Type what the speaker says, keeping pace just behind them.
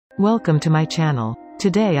Welcome to my channel.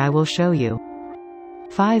 Today I will show you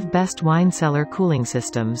 5 best wine cellar cooling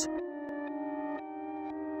systems.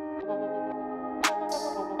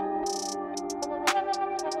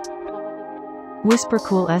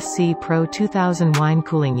 Whispercool SC Pro 2000 Wine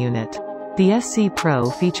Cooling Unit. The SC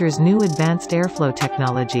Pro features new advanced airflow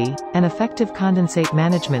technology, an effective condensate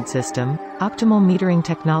management system, optimal metering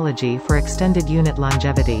technology for extended unit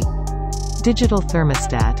longevity. Digital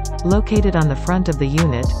thermostat, located on the front of the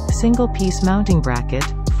unit, single-piece mounting bracket,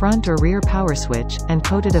 front or rear power switch, and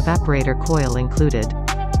coated evaporator coil included.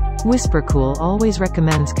 Whispercool always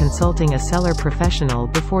recommends consulting a cellar professional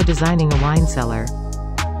before designing a wine cellar.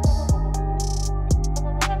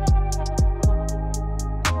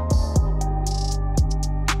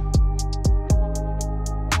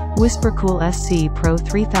 Whispercool SC Pro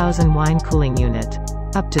 3000 Wine Cooling Unit.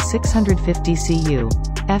 Up to 650 cu.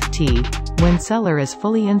 FT. When cellar is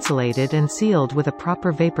fully insulated and sealed with a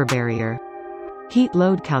proper vapor barrier. Heat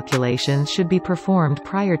load calculations should be performed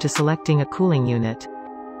prior to selecting a cooling unit.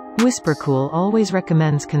 Whispercool always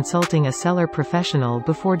recommends consulting a cellar professional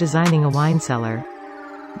before designing a wine cellar.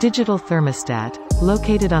 Digital thermostat,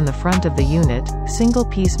 located on the front of the unit,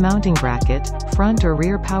 single-piece mounting bracket, front or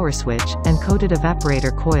rear power switch, and coated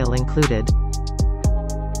evaporator coil included.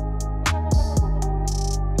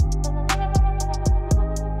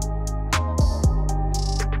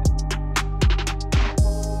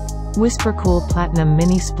 Whispercool Platinum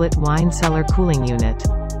Mini Split Wine Cellar Cooling Unit.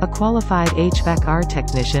 A qualified HVAC/R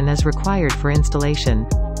technician is required for installation.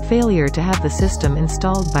 Failure to have the system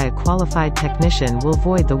installed by a qualified technician will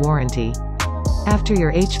void the warranty. After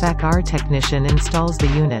your HVAC/R technician installs the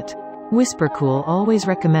unit, Whispercool always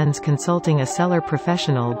recommends consulting a cellar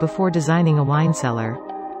professional before designing a wine cellar.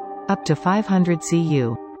 Up to 500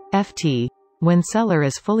 cu. FT. When cellar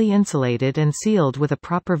is fully insulated and sealed with a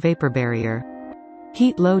proper vapor barrier.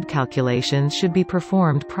 Heat load calculations should be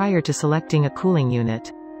performed prior to selecting a cooling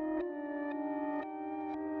unit.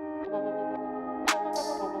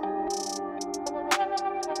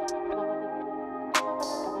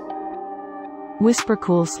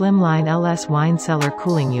 Whispercool Slimline LS Wine Cellar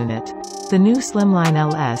Cooling Unit. The new Slimline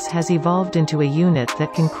LS has evolved into a unit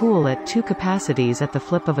that can cool at 2 capacities at the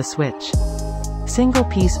flip of a switch.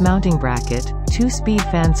 Single-piece mounting bracket, 2-speed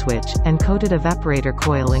fan switch, and coated evaporator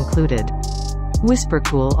coil included.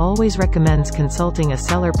 Whispercool always recommends consulting a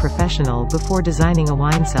cellar professional before designing a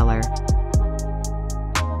wine cellar.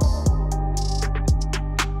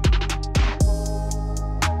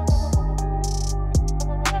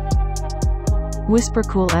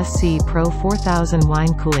 Whispercool SC Pro 4000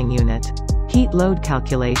 Wine Cooling Unit. Heat load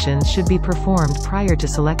calculations should be performed prior to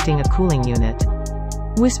selecting a cooling unit.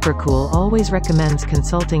 Whispercool always recommends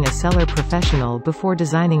consulting a cellar professional before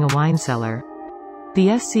designing a wine cellar.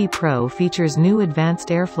 The SC Pro features new advanced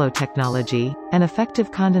airflow technology, an effective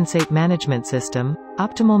condensate management system,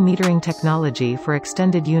 optimal metering technology for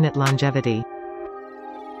extended unit longevity.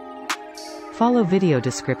 Follow video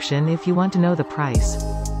description if you want to know the price.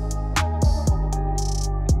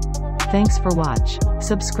 Thanks for watch.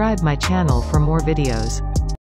 Subscribe my channel for more videos.